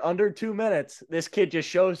under 2 minutes, this kid just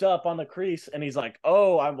shows up on the crease and he's like,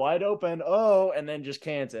 "Oh, I'm wide open," and then just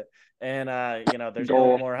cans it. And there's no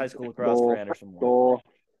Goal, more high school lacrosse for goal, Anderson Moore. goal,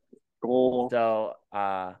 goal. So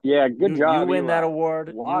Yeah, good you job, win that Eli.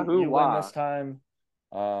 award. Wahoo You win wah. this time.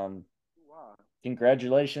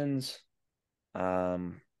 Congratulations.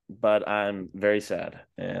 But I'm very sad.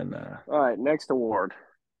 And All right, next award.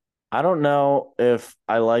 I don't know if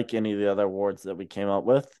I like any of the other awards that we came up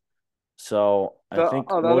with. So I think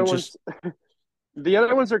The we'll other just ones, the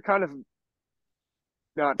other ones are kind of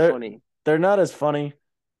not they're funny. they're not as funny.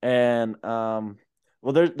 And well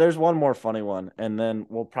there's one more funny one, and then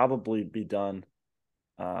we'll probably be done.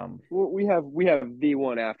 We have the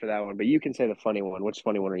one after that one, but you can say the funny one. Which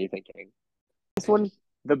funny one are you thinking? This one,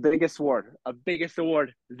 the biggest award,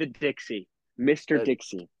 the Dixie, Mr.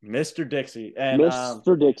 Dixie, Mr. Dixie. And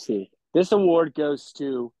Mr. Dixie. This award goes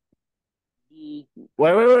to the.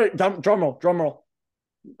 wait, drum roll.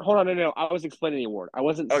 Hold on, no. I was explaining the award. I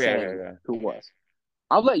wasn't saying who it was.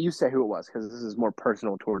 I'll let you say who it was because this is more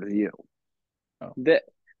personal towards you. Oh.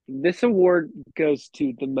 This award goes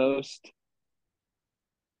to the most.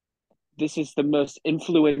 This is the most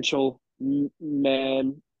influential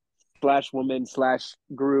man / woman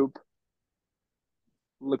 / group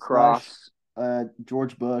lacrosse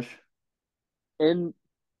George Bush in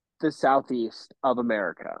the southeast of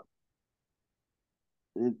America.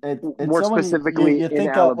 It's More someone specifically you in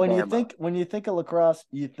think of Alabama. when you think of lacrosse,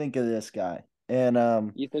 you think of this guy.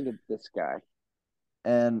 And you think of this guy.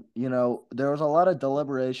 And there was a lot of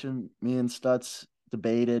deliberation. Me and Stutz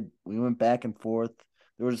debated. We went back and forth.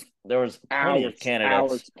 There was plenty of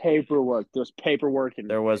candidates. Paperwork. There's paperwork and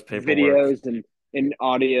There was paperwork. videos and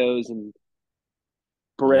audios and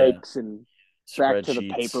Yeah. breaks and back to the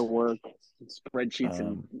Spreadsheets. paperwork, and spreadsheets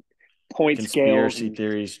and point scales Conspiracy and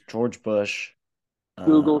theories. George Bush.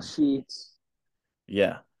 Google Sheets.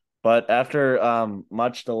 Yeah. But after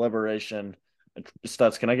much deliberation,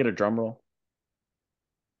 Stutz, can I get a drum roll?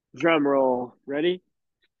 Drum roll. Ready?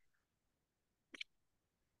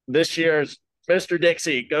 This year's Mr.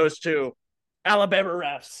 Dixie goes to Alabama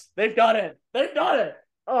refs. They've done it. They've done it.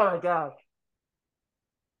 Oh my gosh.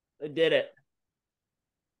 They did it.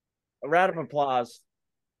 A round of applause.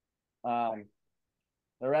 The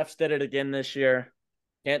refs did it again this year.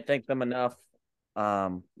 Can't thank them enough.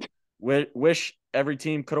 Wish every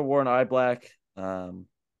team could have worn eye black.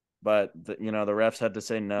 But the refs had to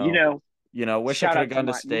say no. Wish I shout could out have gone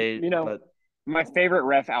to my, state. But my favorite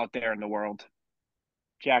ref out there in the world,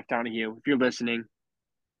 Jack Donahue. If you're listening,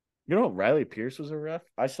 Riley Pierce was a ref.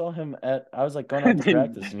 I saw him I was like going out to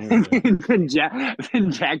practice, and he was there.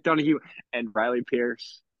 then Jack Donahue and Riley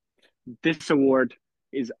Pierce. This award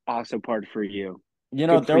is also part for you.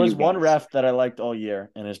 There was one ref that I liked all year,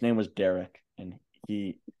 and his name was Derek, and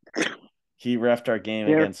he refed our game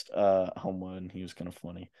against Homewood, and he was kind of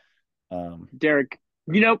funny. Derek,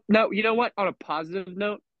 you know what? On a positive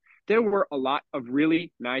note, there were a lot of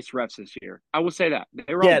really nice refs this year. I will say that.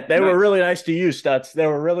 They were really nice to you, Stutz. They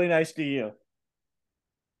were really nice to you.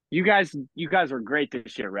 You guys were great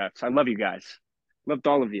this year, refs. I love you guys. Loved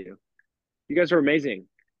all of you. You guys are amazing.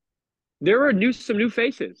 There were some new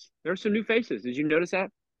faces. There were some new faces. Did you notice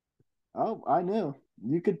that? Oh, I knew.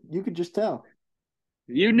 You could just tell.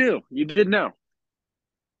 You knew. You did know.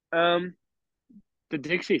 The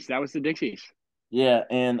Dixies. That was the Dixies. Yeah,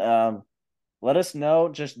 and let us know.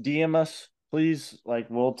 Just DM us, please. Like,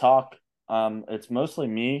 we'll talk. It's mostly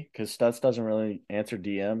me because Stutz doesn't really answer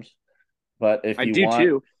DMs. But if I you do want,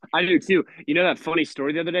 too. I do too. You know that funny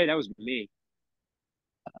story the other day? That was me.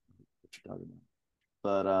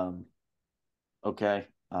 But okay.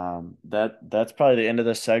 That's probably the end of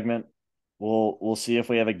this segment. We'll see if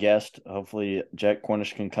we have a guest. Hopefully Jack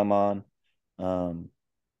Cornish can come on.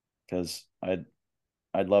 Because I'd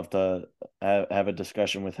love to have a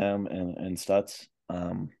discussion with him and Stutz.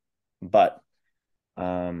 But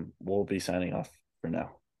we'll be signing off for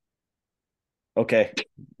now. Okay.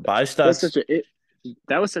 Bye, Stutz.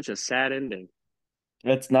 That was such a sad ending.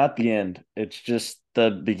 It's not the end. It's just the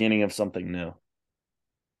beginning of something new.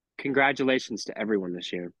 Congratulations to everyone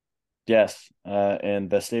this year. Yes. And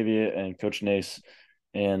Vestavia and Coach Nace.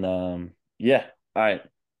 And yeah. All right.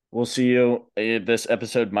 We'll see you. This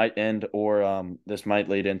episode might end or this might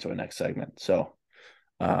lead into a next segment. So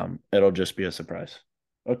it'll just be a surprise.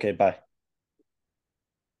 Okay, bye.